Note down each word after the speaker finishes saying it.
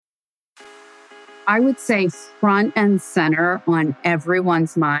I would say front and center on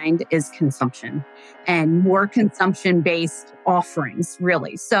everyone's mind is consumption and more consumption-based offerings,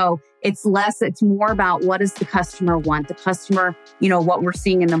 really. So it's more about what does the customer want? The customer, what we're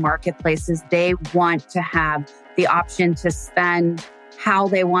seeing in the marketplace is they want to have the option to spend how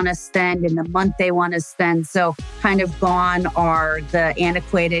they want to spend in the month they want to spend. So kind of gone are the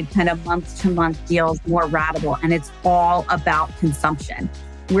antiquated kind of month-to-month deals, more ratable, and it's all about consumption.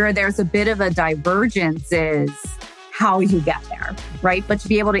 Where there's a bit of a divergence is how you get there, right? But to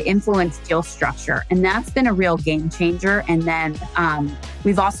be able to influence deal structure. And that's been a real game changer. And then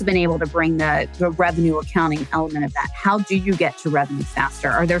we've also been able to bring the revenue accounting element of that. How do you get to revenue faster?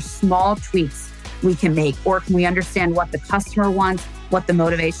 Are there small tweaks we can make? Or can we understand what the customer wants, what the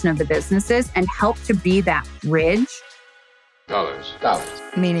motivation of the business is, and help to be that bridge? Dollars.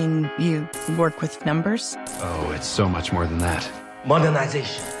 Meaning you work with numbers? Oh, it's so much more than that.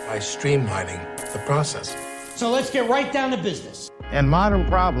 Modernization by streamlining the process. So let's get right down to business. And modern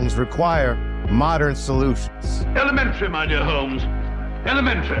problems require modern solutions. Elementary, my dear Holmes.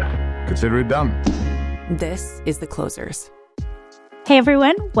 Elementary. Consider it done. This is The Closers. Hey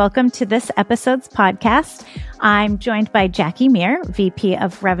everyone, welcome to this episode's podcast. I'm joined by Jackie Meir, VP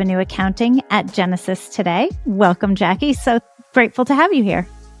of Revenue Accounting at Genesis today. Welcome, Jackie. So grateful to have you here.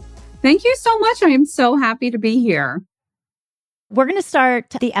 Thank you so much. I am so happy to be here. We're going to start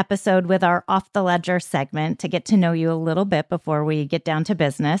the episode with our Off the Ledger segment to get to know you a little bit before we get down to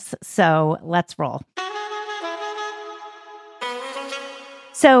business. So let's roll.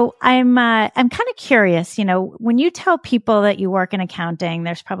 So I'm kind of curious, when you tell people that you work in accounting,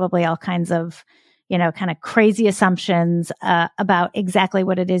 there's probably all kinds of, kind of crazy assumptions about exactly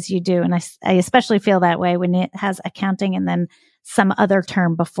what it is you do. And I especially feel that way when it has accounting and then some other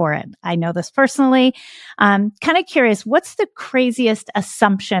term before it. I know this personally. Kind of curious, what's the craziest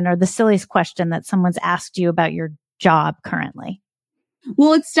assumption or the silliest question that someone's asked you about your job currently?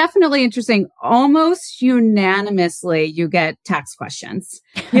 Well, it's definitely interesting. Almost unanimously, you get tax questions,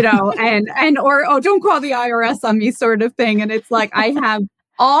 or don't call the IRS on me sort of thing. And it's like, I have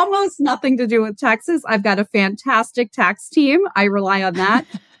almost nothing to do with taxes. I've got a fantastic tax team. I rely on that.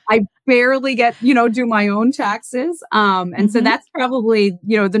 I barely get, do my own taxes. So that's probably,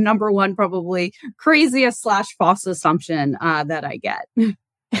 the number one, probably craziest / false assumption that I get.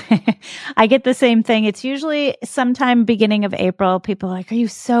 I get the same thing. It's usually sometime beginning of April. People are like, are you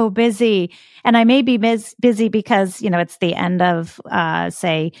so busy? And I may be busy because, it's the end of,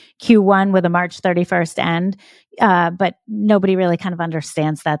 say, Q1 with a March 31st end. But nobody really kind of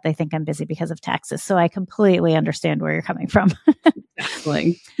understands that. They think I'm busy because of taxes. So I completely understand where you're coming from.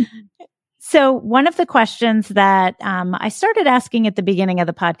 Exactly. So one of the questions that I started asking at the beginning of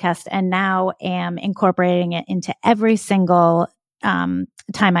the podcast and now am incorporating it into every single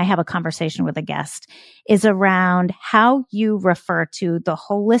time I have a conversation with a guest is around how you refer to the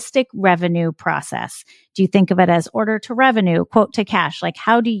holistic revenue process. Do you think of it as order to revenue, quote to cash? Like,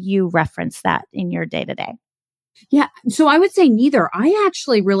 how do you reference that in your day-to-day? Yeah. So I would say neither. I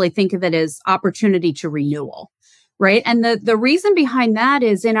actually really think of it as opportunity to renewal, right? And the reason behind that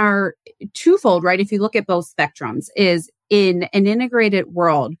is in our twofold, right? If you look at both spectrums, is in an integrated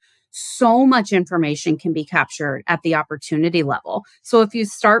world, so much information can be captured at the opportunity level. So if you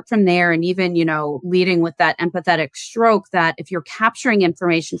start from there and even, leading with that empathetic stroke, that if you're capturing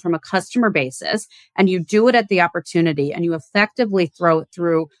information from a customer basis and you do it at the opportunity and you effectively flow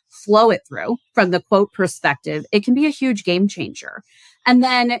it through from the quote perspective, it can be a huge game changer. And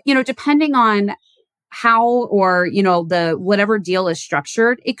then, depending on how or, the whatever deal is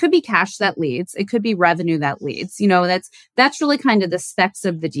structured, it could be cash that leads. It could be revenue that leads. That's really kind of the specs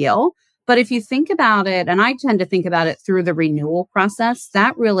of the deal. But if you think about it, and I tend to think about it through the renewal process,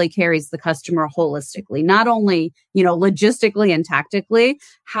 that really carries the customer holistically, not only, logistically and tactically,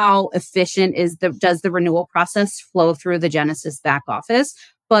 how efficient does the renewal process flow through the Genesis back office,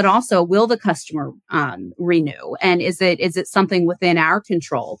 but also will the customer renew? And is it something within our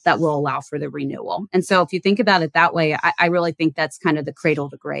control that will allow for the renewal? And so if you think about it that way, I really think that's kind of the cradle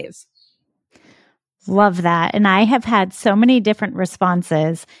to grave. Love that. And I have had so many different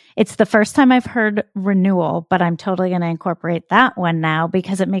responses. It's the first time I've heard renewal, but I'm totally going to incorporate that one now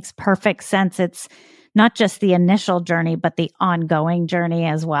because it makes perfect sense. It's not just the initial journey, but the ongoing journey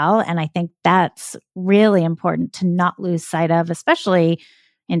as well. And I think that's really important to not lose sight of, especially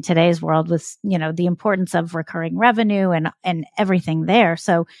in today's world with, the importance of recurring revenue and everything there.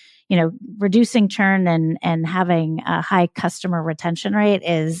 So, reducing churn and having a high customer retention rate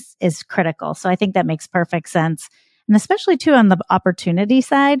is critical. So I think that makes perfect sense. And especially too, on the opportunity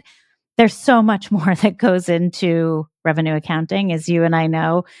side, there's so much more that goes into revenue accounting, as you and I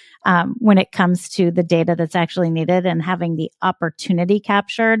know, when it comes to the data that's actually needed, and having the opportunity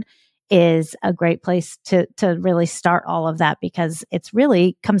captured is a great place to really start all of that, because it's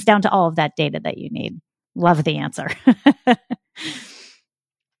really comes down to all of that data that you need. Love the answer.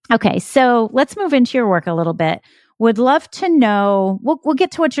 Okay, so let's move into your work a little bit. Would love to know, we'll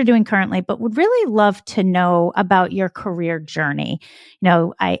get to what you're doing currently, but would really love to know about your career journey. You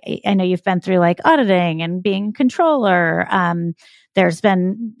know, I know you've been through like auditing and being controller. There's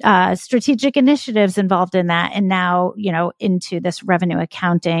been strategic initiatives involved in that, and now, you know, into this revenue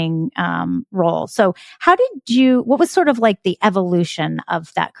accounting role. So what was sort of like the evolution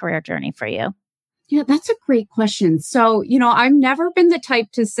of that career journey for you? Yeah, that's a great question. So, you know, I've never been the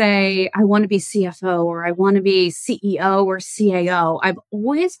type to say, I want to be CFO or I want to be CEO or CAO. I've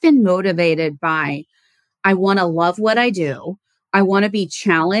always been motivated by, I want to love what I do. I want to be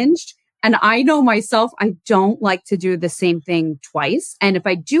challenged. And I know myself, I don't like to do the same thing twice. And if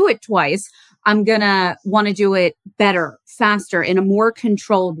I do it twice, I'm going to want to do it better, faster, in a more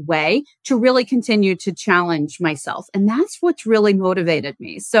controlled way to really continue to challenge myself. And that's what's really motivated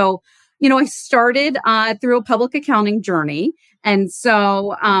me. So, you know, I started through a public accounting journey. And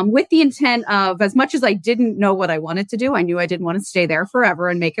so with the intent of, as much as I didn't know what I wanted to do, I knew I didn't want to stay there forever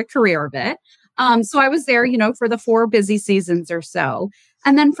and make a career of it. So I was there, you know, for the 4 busy seasons or so.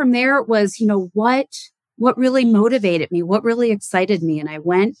 And then from there, it was, you know, what really motivated me, what really excited me. And I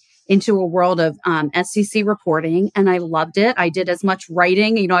went into a world of SEC reporting, and I loved it. I did as much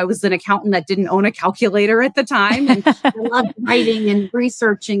writing. You know, I was an accountant that didn't own a calculator at the time, and I loved writing and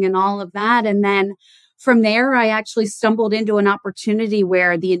researching and all of that. And then from there, I actually stumbled into an opportunity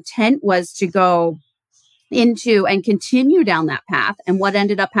where the intent was to go into and continue down that path. And what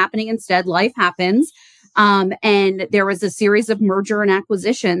ended up happening instead, life happens. And there was a series of merger and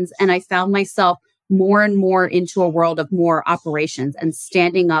acquisitions, and I found myself more and more into a world of more operations and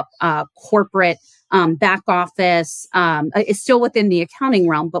standing up corporate back office. It's still within the accounting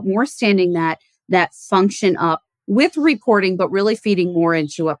realm, but more standing that function up with reporting, but really feeding more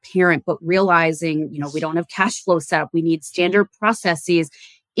into a parent, but realizing, you know, we don't have cash flow set up. We need standard processes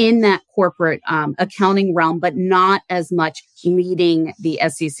in that corporate accounting realm, but not as much leading the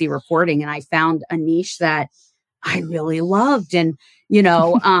SEC reporting. And I found a niche that I really loved, and, you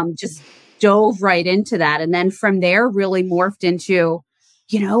know, just dove right into that. And then from there really morphed into,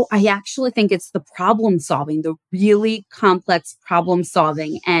 you know, I actually think it's the problem solving, the really complex problem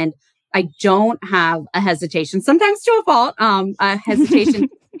solving. And I don't have a hesitation, sometimes to a fault, a hesitation to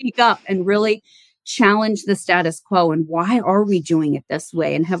speak up and really challenge the status quo. And why are we doing it this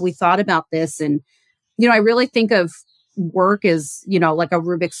way? And have we thought about this? And, you know, I really think of work as, you know, like a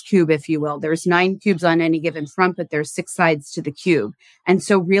Rubik's Cube, if you will. There's 9 cubes on any given front, but there's 6 sides to the cube. And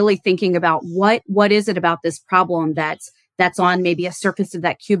so really thinking about what is it about this problem that's on maybe a surface of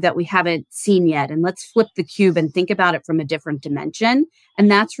that cube that we haven't seen yet. And let's flip the cube and think about it from a different dimension. And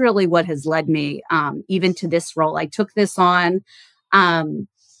that's really what has led me even to this role. I took this on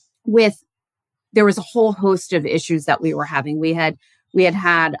there was a whole host of issues that we were having. We had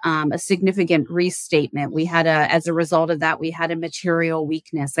a significant restatement. As a result of that, we had a material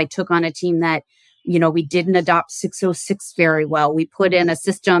weakness. I took on a team that, you know, we didn't adopt 606 very well. We put in a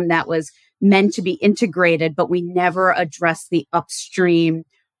system that was meant to be integrated, but we never addressed the upstream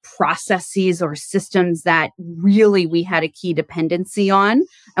processes or systems that really we had a key dependency on.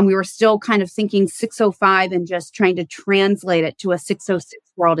 And we were still kind of thinking 605 and just trying to translate it to a 606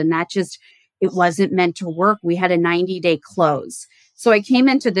 world. And it wasn't meant to work. We had a 90-day close. So I came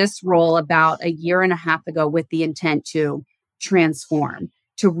into this role about 1.5 years ago with the intent to transform,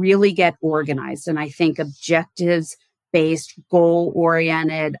 to really get organized. And I think objectives-based,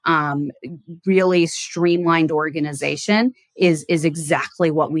 goal-oriented, really streamlined organization is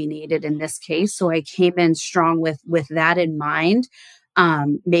exactly what we needed in this case. So I came in strong with that in mind,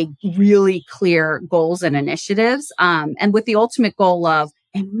 made really clear goals and initiatives, and with the ultimate goal of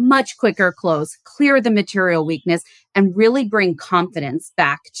a much quicker close, clear the material weakness, and really bring confidence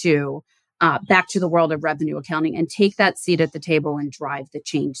back to the world of revenue accounting and take that seat at the table and drive the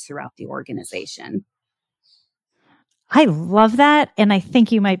change throughout the organization. I love that. And I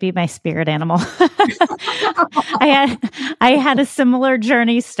think you might be my spirit animal. I had a similar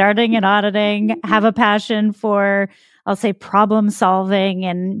journey starting in auditing, have a passion for, I'll say, problem solving,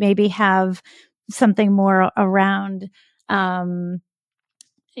 and maybe have something more around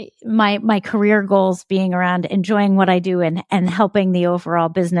my career goals being around enjoying what I do and helping the overall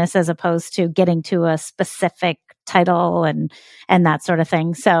business, as opposed to getting to a specific title and that sort of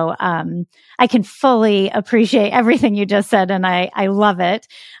thing. So I can fully appreciate everything you just said, and I love it.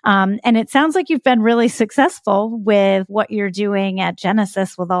 And it sounds like you've been really successful with what you're doing at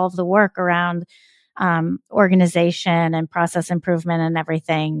Genesis with all of the work around organization and process improvement and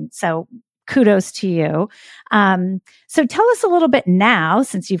everything. So kudos to you. So tell us a little bit now,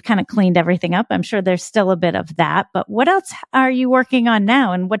 since you've kind of cleaned everything up. I'm sure there's still a bit of that, but what else are you working on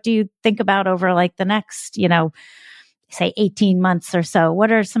now? And what do you think about over like the next, say 18 months or so?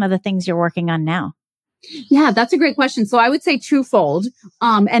 What are some of the things you're working on now? Yeah, that's a great question. So I would say twofold,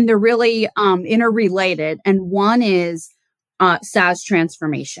 and they're really interrelated. And one is SaaS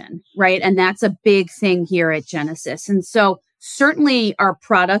transformation, right? And that's a big thing here at Genesis. And so certainly our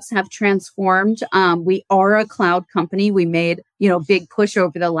products have transformed. We are a cloud company. We made, big push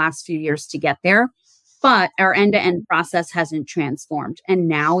over the last few years to get there, but our end-to-end process hasn't transformed. And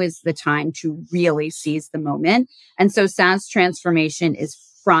now is the time to really seize the moment. And so SaaS transformation is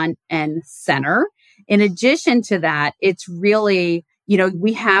front and center. In addition to that, it's really,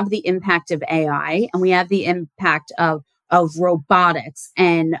 we have the impact of AI and we have the impact of robotics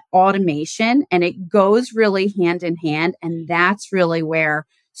and automation, and it goes really hand in hand. And that's really where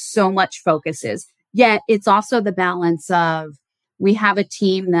so much focus is. Yet it's also the balance of, we have a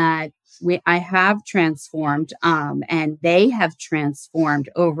team that I have transformed, and they have transformed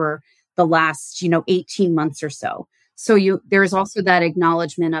over the last, 18 months or so. So there's also that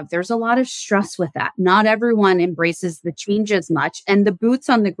acknowledgement of there's a lot of stress with that. Not everyone embraces the change as much, and the boots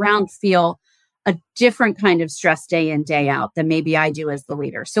on the ground feel a different kind of stress day in, day out than maybe I do as the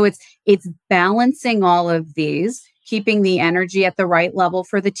leader. So it's balancing all of these, keeping the energy at the right level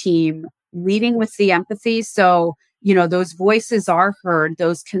for the team, leading with the empathy. So, those voices are heard,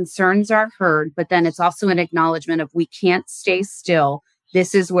 those concerns are heard, but then it's also an acknowledgement of we can't stay still.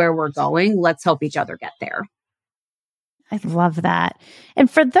 This is where we're going. Let's help each other get there. I love that.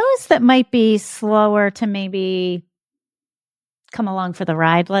 And for those that might be slower to maybe come along for the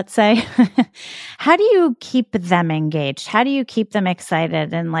ride, let's say, how do you keep them engaged? How do you keep them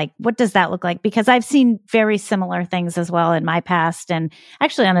excited? And what does that look like? Because I've seen very similar things as well in my past, and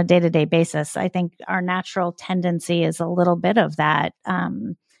actually on a day-to-day basis. I think our natural tendency is a little bit of that,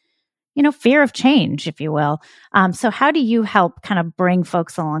 fear of change, if you will. So how do you help kind of bring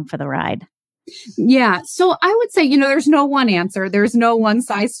folks along for the ride? Yeah. So I would say, there's no one answer. There's no one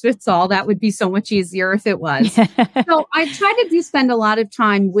size fits all. That would be so much easier if it was. So I try to spend a lot of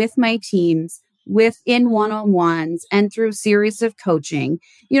time with my teams, within one-on-ones and through series of coaching.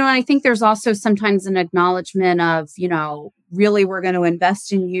 And I think there's also sometimes an acknowledgement of, really, we're going to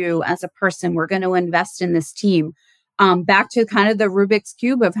invest in you as a person. We're going to invest in this team. Back to kind of the Rubik's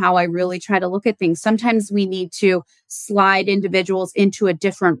Cube of how I really try to look at things. Sometimes we need to slide individuals into a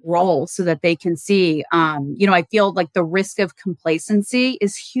different role so that they can see, I feel like the risk of complacency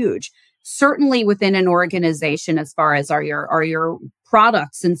is huge, certainly within an organization, as far as are your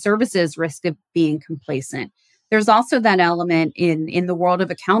products and services risk of being complacent. There's also that element in the world of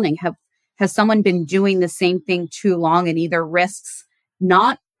accounting. Has someone been doing the same thing too long and either risks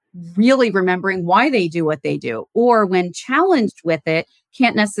not really remembering why they do what they do, or when challenged with it,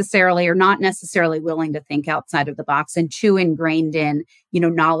 can't necessarily or not necessarily willing to think outside of the box and too ingrained in,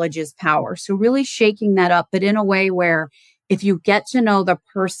 knowledge is power. So really shaking that up, but in a way where if you get to know the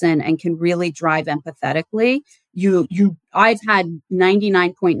person and can really drive empathetically, I've had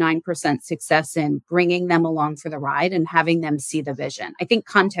 99.9% success in bringing them along for the ride and having them see the vision. I think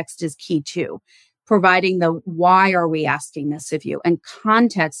context is key too. Providing the why are we asking this of you, and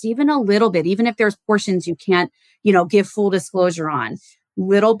context, even a little bit, even if there's portions you can't, give full disclosure on,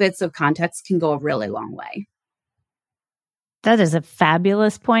 little bits of context can go a really long way. That is a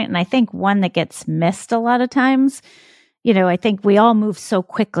fabulous point. And I think one that gets missed a lot of times, I think we all move so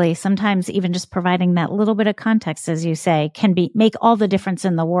quickly. Sometimes even just providing that little bit of context, as you say, can make all the difference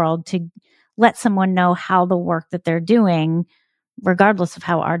in the world to let someone know how the work that they're doing, regardless of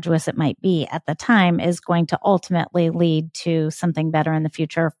how arduous it might be at the time, is going to ultimately lead to something better in the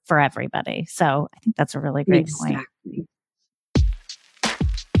future for everybody. So I think that's a really great point.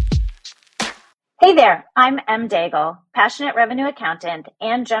 Hey there, I'm M. Daigle, passionate revenue accountant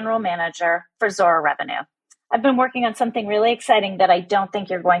and general manager for Zora Revenue. I've been working on something really exciting that I don't think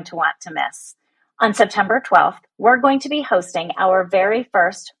you're going to want to miss. On September 12th, we're going to be hosting our very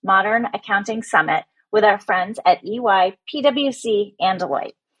first Modern Accounting Summit with our friends at EY, PwC, and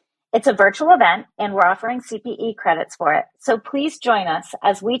Deloitte. It's a virtual event, and we're offering CPE credits for it. So please join us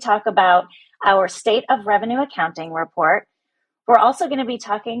as we talk about our State of Revenue Accounting report. We're also going to be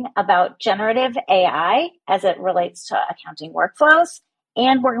talking about generative AI as it relates to accounting workflows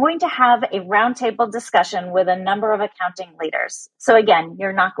And we're going to have a roundtable discussion with a number of accounting leaders. So again,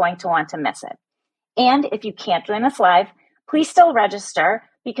 you're not going to want to miss it. And if you can't join us live, please still register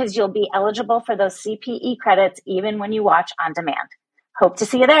because you'll be eligible for those CPE credits even when you watch on demand. Hope to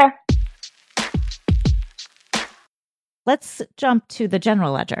see you there. Let's jump to the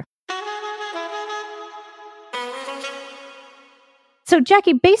general ledger. So,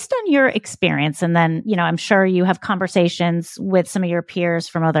 Jackie, based on your experience, and then, I'm sure you have conversations with some of your peers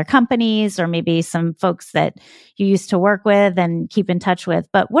from other companies or maybe some folks that you used to work with and keep in touch with.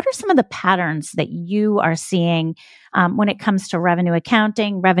 But what are some of the patterns that you are seeing when it comes to revenue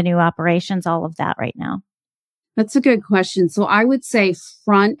accounting, revenue operations, all of that right now? That's a good question. So I would say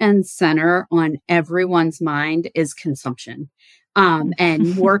front and center on everyone's mind is consumption.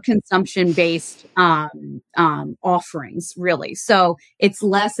 And more consumption-based offerings, really. So it's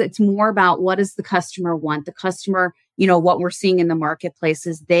more about what does the customer want? The customer, what we're seeing in the marketplace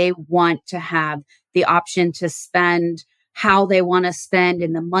is they want to have the option to spend how they want to spend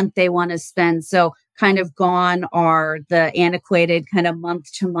in the month they want to spend. So kind of gone are the antiquated kind of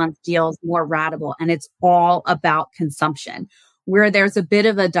month-to-month deals, more ratable. And it's all about consumption. Where there's a bit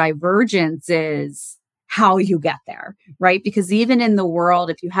of a divergence is how you get there, right? Because even in the world,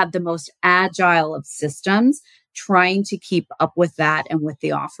 if you have the most agile of systems, trying to keep up with that and with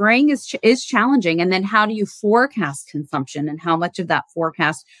the offering is challenging. And then how do you forecast consumption and how much of that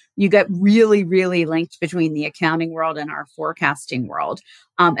forecast you get really, really linked between the accounting world and our forecasting world.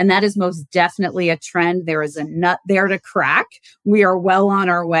 And that is most definitely a trend. There is a nut there to crack. We are well on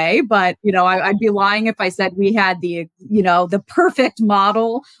our way, but, I'd be lying if I said we had the perfect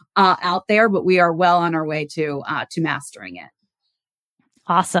model out there, but we are well on our way to mastering it.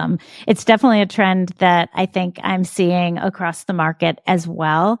 Awesome. It's definitely a trend that I think I'm seeing across the market as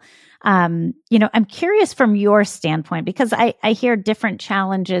well. I'm curious from your standpoint, because I hear different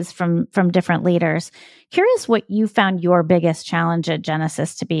challenges from different leaders. Curious what you found your biggest challenge at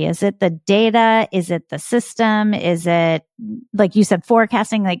Genesis to be. Is it the data? Is it the system? Is it, like you said,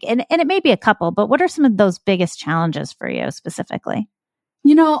 forecasting? And it may be a couple, but what are some of those biggest challenges for you specifically?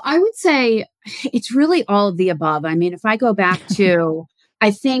 I would say it's really all of the above. I mean, if I go back to I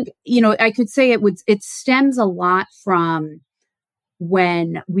think, I could say it stems a lot from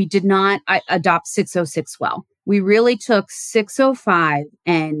when we did not adopt 606 well. We really took 605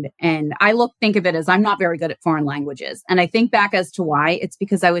 and think of it as I'm not very good at foreign languages. And I think back as to why. It's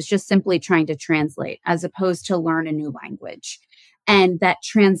because I was just simply trying to translate as opposed to learn a new language. And that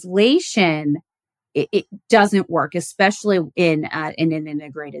translation, it doesn't work, especially in an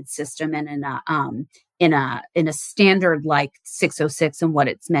integrated system and in a standard like 606 and what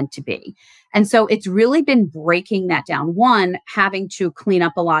it's meant to be. And so it's really been breaking that down. One, having to clean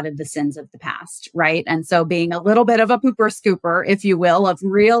up a lot of the sins of the past, right? And so being a little bit of a pooper scooper, if you will, of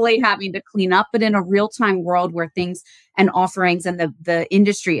really having to clean up, but in a real-time world where things and offerings and the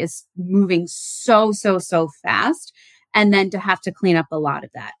industry is moving so fast, and then to have to clean up a lot of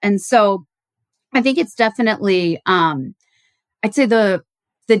that. And so I think it's definitely, I'd say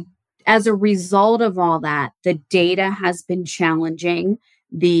as a result of all that, the data has been challenging.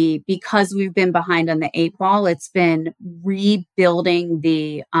 Because we've been behind on the 8 ball, it's been rebuilding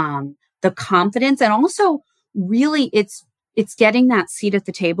the confidence, and also really it's getting that seat at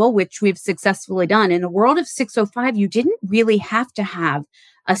the table, which we've successfully done. In a world of 605, you didn't really have to have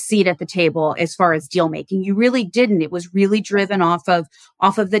a seat at the table as far as deal making. You really didn't. It was really driven off of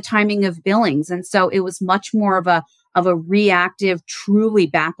the timing of billings. And so it was much more of a reactive, truly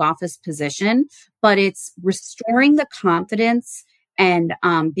back office position, but it's restoring the confidence and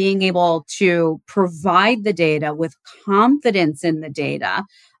being able to provide the data with confidence in the data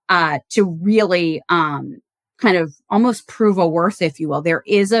to really kind of almost prove a worth, if you will. There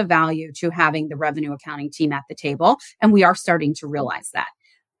is a value to having the revenue accounting team at the table, and we are starting to realize that.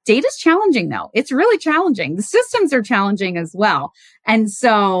 Data's challenging, though. It's really challenging. The systems are challenging as well. And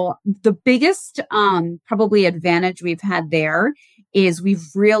so the biggest probably advantage we've had there is we've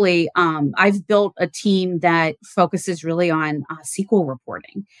really, I've built a team that focuses really on SQL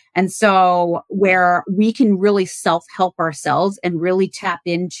reporting. And so where we can really self-help ourselves and really tap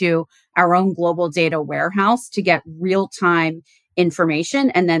into our own global data warehouse to get real-time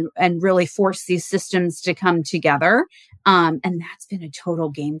information and really force these systems to come together. And that's been a total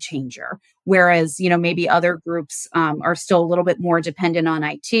game changer. Whereas, maybe other groups are still a little bit more dependent on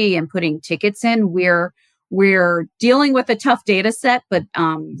IT and putting tickets in. We're dealing with a tough data set, but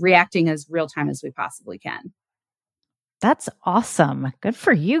reacting as real time as we possibly can. That's awesome. Good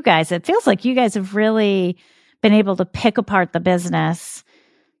for you guys. It feels like you guys have really been able to pick apart the business,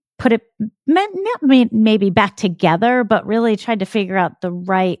 put it maybe back together, but really tried to figure out the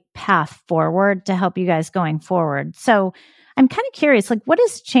right path forward to help you guys going forward. So I'm kind of curious, like, what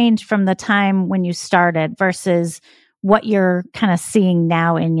has changed from the time when you started versus what you're kind of seeing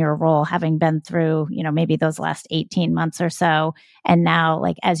now in your role, having been through, maybe those last 18 months or so, and now,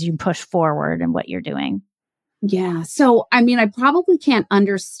 like, as you push forward and what you're doing? Yeah. So, I mean, I probably can't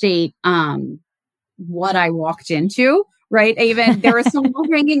understate what I walked into, right? Even there was some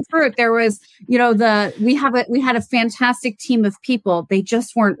low-hanging fruit. There was, we had a fantastic team of people. They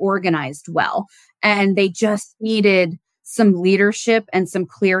just weren't organized well, and they just needed some leadership and some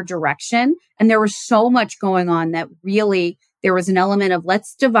clear direction. And there was so much going on that really there was an element of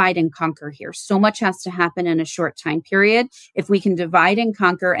let's divide and conquer here. So much has to happen in a short time period. If we can divide and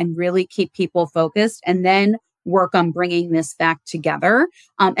conquer and really keep people focused and then work on bringing this back together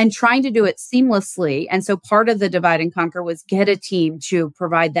and trying to do it seamlessly. And so part of the divide and conquer was get a team to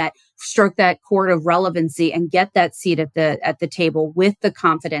provide that, stroke that chord of relevancy and get that seat at the table with the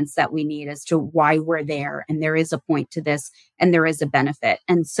confidence that we need as to why we're there. And there is a point to this and there is a benefit.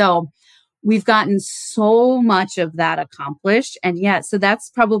 And so we've gotten so much of that accomplished. And yet, so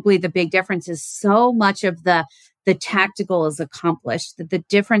that's probably the big difference, is so much of the tactical is accomplished, that the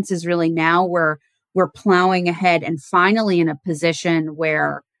difference is really now we're plowing ahead and finally in a position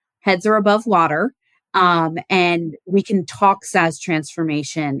where heads are above water, and we can talk SaaS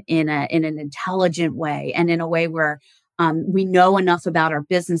transformation in an intelligent way and in a way where we know enough about our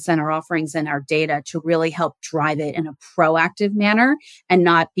business and our offerings and our data to really help drive it in a proactive manner and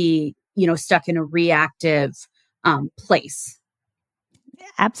not be, stuck in a reactive place.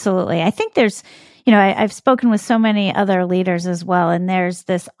 Absolutely. I think there's, I've spoken with so many other leaders as well, and there's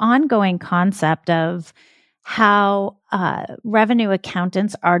this ongoing concept of how revenue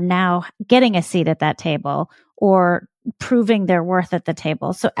accountants are now getting a seat at that table or proving their worth at the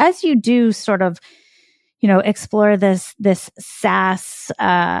table. So as you do sort of, explore this SaaS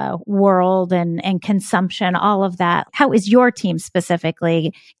world and consumption, all of that, how is your team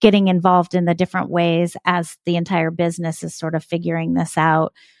specifically getting involved in the different ways as the entire business is sort of figuring this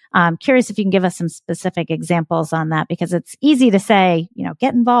out? I'm curious if you can give us some specific examples on that, because it's easy to say,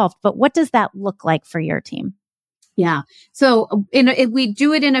 get involved, but what does that look like for your team? Yeah. So we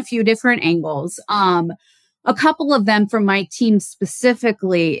do it in a few different angles. A couple of them from my team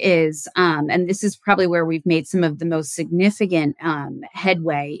specifically is, and this is probably where we've made some of the most significant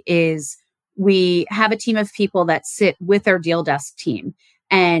headway, is we have a team of people that sit with our deal desk team.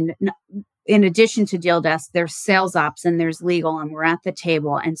 And in addition to deal desk, there's sales ops and there's legal, and we're at the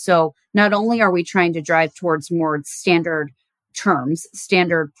table. And so not only are we trying to drive towards more standard terms,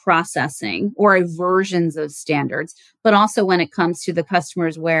 standard processing, or versions of standards, but also when it comes to the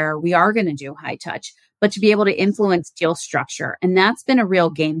customers where we are going to do high touch, but to be able to influence deal structure. And that's been a real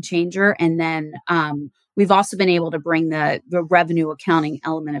game changer. And then we've also been able to bring the revenue accounting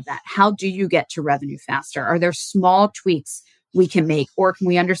element of that. How do you get to revenue faster? Are there small tweaks we can make, or can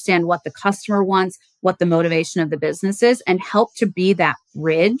we understand what the customer wants, what the motivation of the business is, and help to be that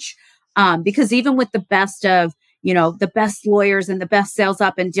bridge? Because even with the best of, the best lawyers and the best sales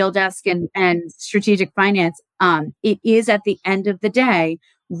up and deal desk and strategic finance, it is at the end of the day,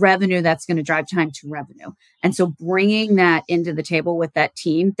 revenue that's going to drive time to revenue. And so bringing that into the table with that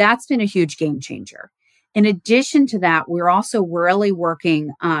team, that's been a huge game changer. In addition to that, we're also really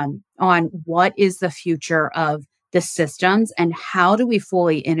working on what is the future of the systems and how do we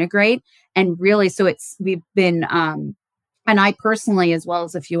fully integrate. And really, so we've been, and I personally, as well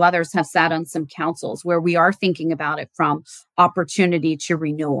as a few others, have sat on some councils where we are thinking about it from opportunity to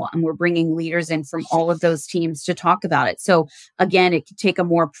renewal. And we're bringing leaders in from all of those teams to talk about it. So again, it could take a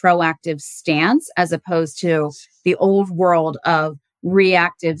more proactive stance as opposed to the old world of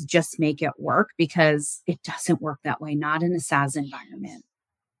reactive, just make it work, because it doesn't work that way, not in a SaaS environment.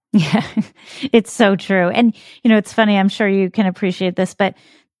 Yeah, it's so true. And, it's funny, I'm sure you can appreciate this, but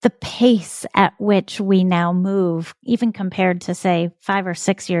the pace at which we now move, even compared to, say, 5 or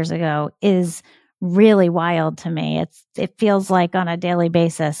 6 years ago, is really wild to me. It feels like on a daily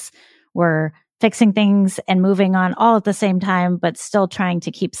basis, we're fixing things and moving on all at the same time, but still trying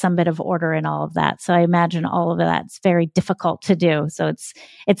to keep some bit of order in all of that. So I imagine all of that's very difficult to do. So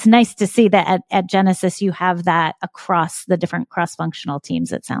it's nice to see that at Genesis, you have that across the different cross-functional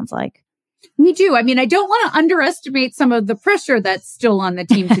teams, it sounds like. We do. I mean, I don't want to underestimate some of the pressure that's still on the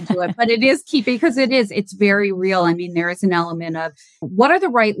team to do it, but it is key because it's very real. I mean, there is an element of what are the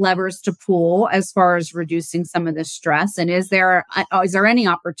right levers to pull as far as reducing some of the stress? And is there any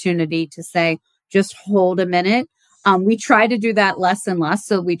opportunity to say, just hold a minute? We try to do that less and less.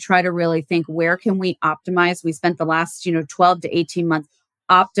 So we try to really think, where can we optimize? We spent the last, 12 to 18 months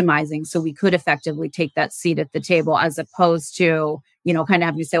optimizing so we could effectively take that seat at the table, as opposed to, kind of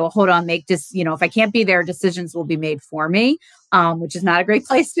having to say, well, hold on, make this, if I can't be there, decisions will be made for me, which is not a great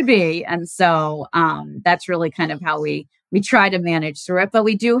place to be. And so that's really kind of how we try to manage through it. But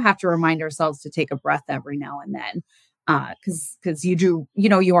we do have to remind ourselves to take a breath every now and then. Because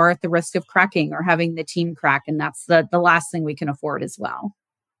you are at the risk of cracking or having the team crack. And that's the last thing we can afford as well.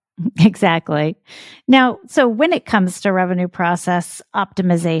 Exactly. Now, so when it comes to revenue process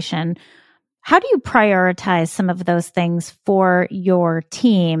optimization, how do you prioritize some of those things for your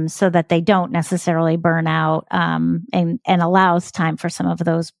team so that they don't necessarily burn out and allows time for some of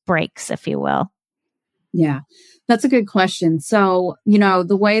those breaks, if you will? Yeah, that's a good question. So,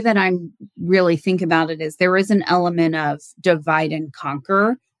 the way that I really think about it is there is an element of divide and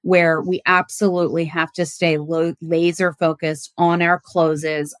conquer, where we absolutely have to stay laser focused on our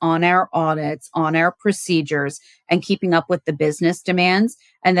closes, on our audits, on our procedures, and keeping up with the business demands.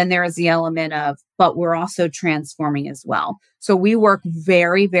 And then there is the element of, but we're also transforming as well. So we work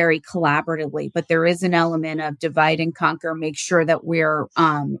very, very collaboratively, but there is an element of divide and conquer, make sure that we're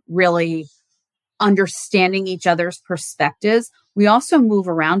really understanding each other's perspectives. We also move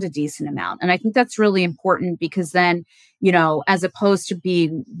around a decent amount. And I think that's really important, because then, as opposed to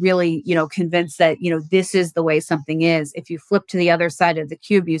being really, convinced that, this is the way something is, if you flip to the other side of the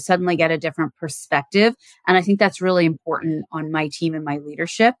cube, you suddenly get a different perspective. And I think that's really important on my team and my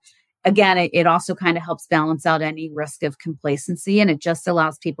leadership. Again, it also kind of helps balance out any risk of complacency, and it just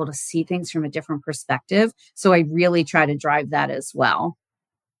allows people to see things from a different perspective. So I really try to drive that as well.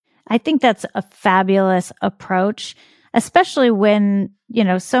 I think that's a fabulous approach, especially when,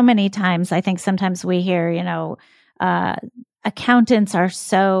 so many times, I think sometimes we hear, accountants are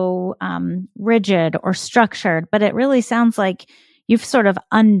so rigid or structured, but it really sounds like you've sort of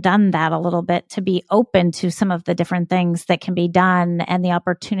undone that a little bit to be open to some of the different things that can be done and the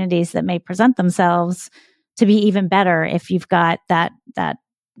opportunities that may present themselves to be even better if you've got that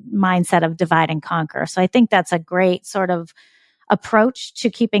mindset of divide and conquer. So I think that's a great sort of approach to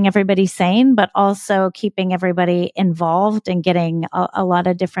keeping everybody sane, but also keeping everybody involved and getting a lot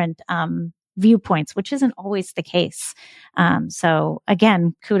of different viewpoints, which isn't always the case. So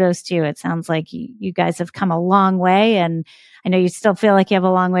again, kudos to you. It sounds like you guys have come a long way, and I know you still feel like you have a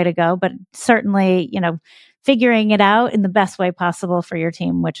long way to go, but certainly, figuring it out in the best way possible for your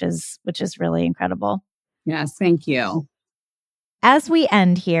team, which is really incredible. Yes, thank you. As we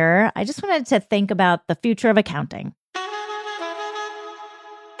end here, I just wanted to think about the future of accounting.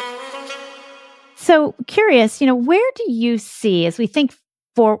 So curious, where do you see, as we think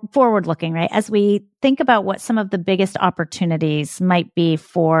forward looking, right? As we think about what some of the biggest opportunities might be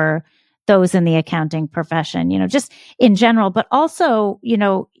for those in the accounting profession, just in general, but also,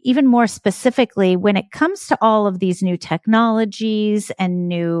 even more specifically when it comes to all of these new technologies and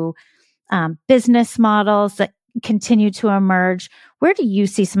new business models that continue to emerge, where do you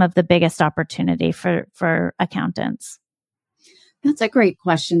see some of the biggest opportunity for accountants? That's a great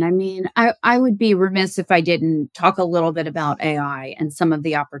question. I mean, I would be remiss if I didn't talk a little bit about AI and some of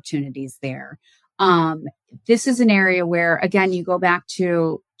the opportunities there. This is an area where, again, you go back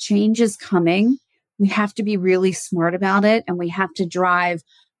to change is coming. We have to be really smart about it, and we have to drive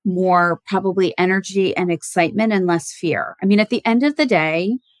more probably energy and excitement and less fear. I mean, at the end of the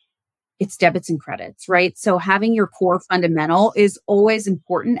day, it's debits and credits, right? So having your core fundamental is always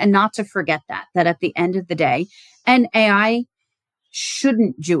important, and not to forget that at the end of the day, and AI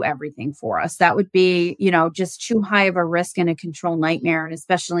shouldn't do everything for us. That would be, just too high of a risk and a control nightmare. And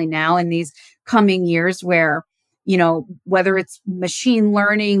especially now in these coming years where, whether it's machine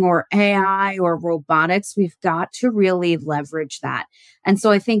learning or AI or robotics, we've got to really leverage that. And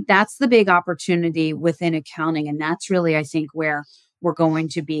so I think that's the big opportunity within accounting. And that's really, I think, where we're going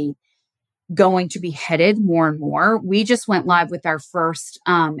to be headed more and more. We just went live with our first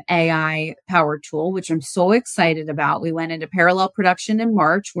AI powered tool, which I'm so excited about. We went into parallel production in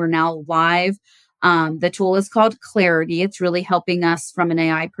March. We're now live. The tool is called Clarity. It's really helping us from an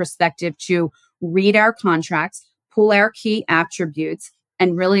AI perspective to read our contracts, pull our key attributes,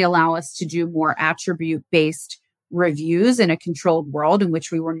 and really allow us to do more attribute-based reviews in a controlled world in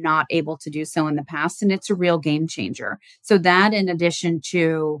which we were not able to do so in the past. And it's a real game changer. So that, in addition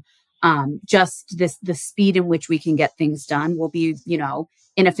to just the speed in which we can get things done, will be,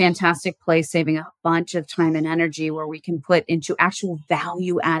 in a fantastic place, saving a bunch of time and energy where we can put into actual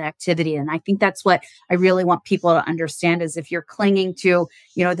value add activity. And I think that's what I really want people to understand is if you're clinging to,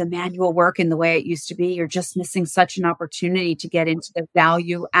 the manual work in the way it used to be, you're just missing such an opportunity to get into the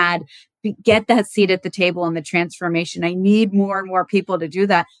value add, get that seat at the table in the transformation. I need more and more people to do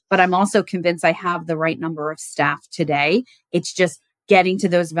that. But I'm also convinced I have the right number of staff today. It's just getting to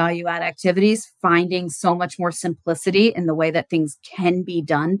those value add activities, finding so much more simplicity in the way that things can be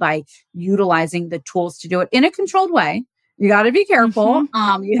done by utilizing the tools to do it in a controlled way. You got to be careful.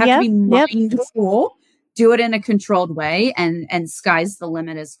 You have to be mindful. Do it in a controlled way, and sky's the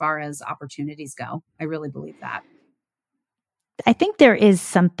limit as far as opportunities go. I really believe that. I think there is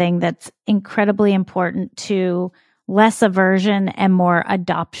something that's incredibly important to less aversion and more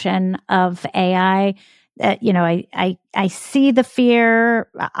adoption of AI. I see the fear.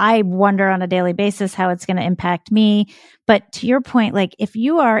 I wonder on a daily basis how it's going to impact me. But to your point, like if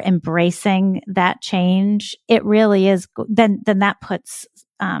you are embracing that change, it really is, then that puts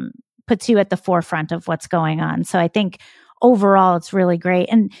you at the forefront of what's going on. So I think overall, it's really great.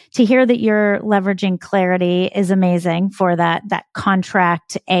 And to hear that you're leveraging Clarity is amazing for that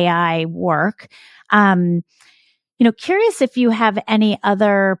contract AI work. Curious if you have any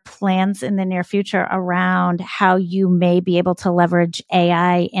other plans in the near future around how you may be able to leverage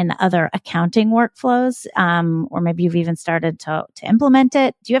AI in other accounting workflows, or maybe you've even started to implement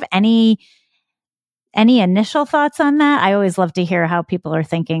it. Do you have any initial thoughts on that? I always love to hear how people are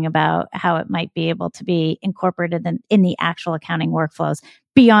thinking about how it might be able to be incorporated in the actual accounting workflows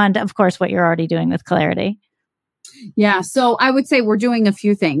beyond, of course, what you're already doing with Clarity. Yeah. So I would say we're doing a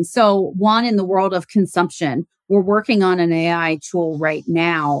few things. So one, in the world of consumption, we're working on an AI tool right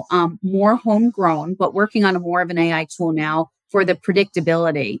now, more homegrown, but working on more of an AI tool now for the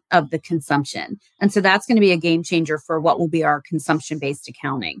predictability of the consumption. And so that's going to be a game changer for what will be our consumption-based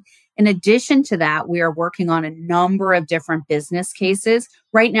accounting. In addition to that, we are working on a number of different business cases.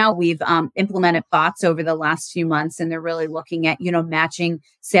 Right now, we've implemented bots over the last few months, and they're really looking at, matching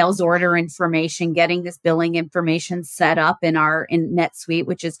sales order information, getting this billing information set up in NetSuite,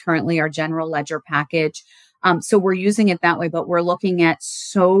 which is currently our general ledger package. So we're using it that way, but we're looking at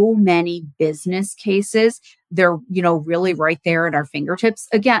so many business cases. They're, really right there at our fingertips.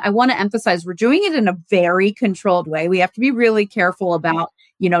 Again, I want to emphasize we're doing it in a very controlled way. We have to be really careful about,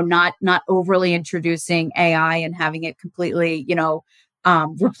 not overly introducing AI and having it completely,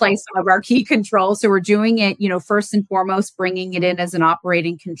 replace some of our key controls. So we're doing it, first and foremost, bringing it in as an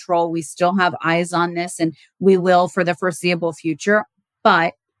operating control. We still have eyes on this, and we will for the foreseeable future,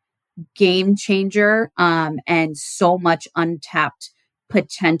 but game changer, and so much untapped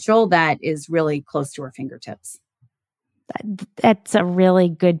potential that is really close to our fingertips. That's a really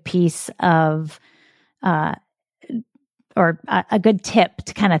good piece of, or a good tip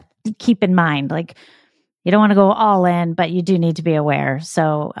to kind of keep in mind. Like, you don't want to go all in, but you do need to be aware.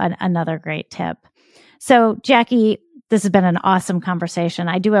 So another great tip. So Jackie, this has been an awesome conversation.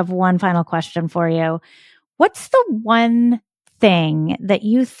 I do have one final question for you. What's the one thing that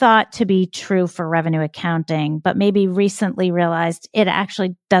you thought to be true for revenue accounting, but maybe recently realized it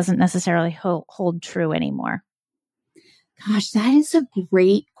actually doesn't necessarily hold true anymore? Gosh, that is a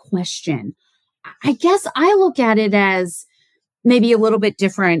great question. I guess I look at it as maybe a little bit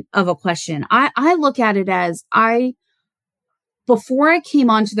different of a question. I look at it as before I came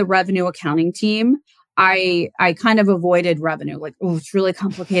onto the revenue accounting team, I kind of avoided revenue. Like, it's really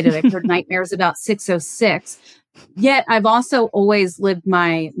complicated. I've heard nightmares about 606. Yet I've also always lived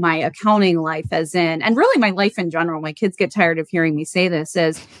my accounting life and really my life in general. My kids get tired of hearing me say this,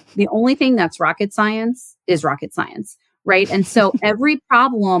 as the only thing that's rocket science is rocket science, right? And so every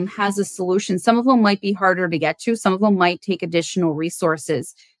problem has a solution. Some of them might be harder to get to. Some of them might take additional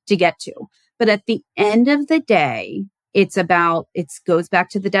resources to get to. But at the end of the day, it goes back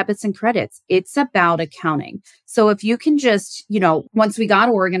to the debits and credits. It's about accounting. So if you can just, once we got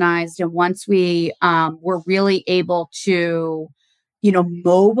organized and once we were really able to,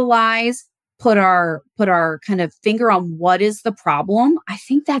 mobilize, put our kind of finger on what is the problem, I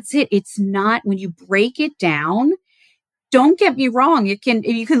think that's it. It's not, when you break it down, don't get me wrong. You can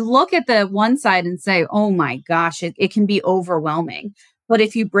look at the one side and say, oh my gosh, it can be overwhelming. But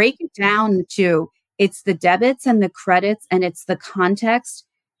if you break it down to, it's the debits and the credits and it's the context,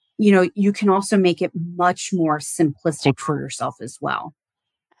 you can also make it much more simplistic for yourself as well.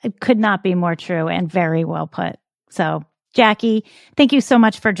 It could not be more true and very well put. So, Jackie, thank you so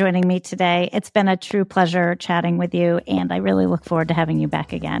much for joining me today. It's been a true pleasure chatting with you, and I really look forward to having you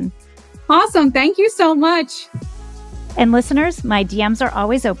back again. Awesome. Thank you so much. And listeners, my DMs are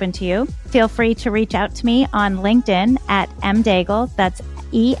always open to you. Feel free to reach out to me on LinkedIn at mdaigle. That's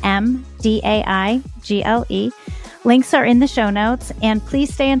EMDAIGLE. Links are in the show notes, and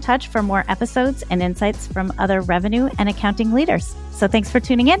please stay in touch for more episodes and insights from other revenue and accounting leaders. So thanks for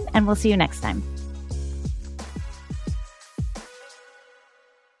tuning in, and we'll see you next time.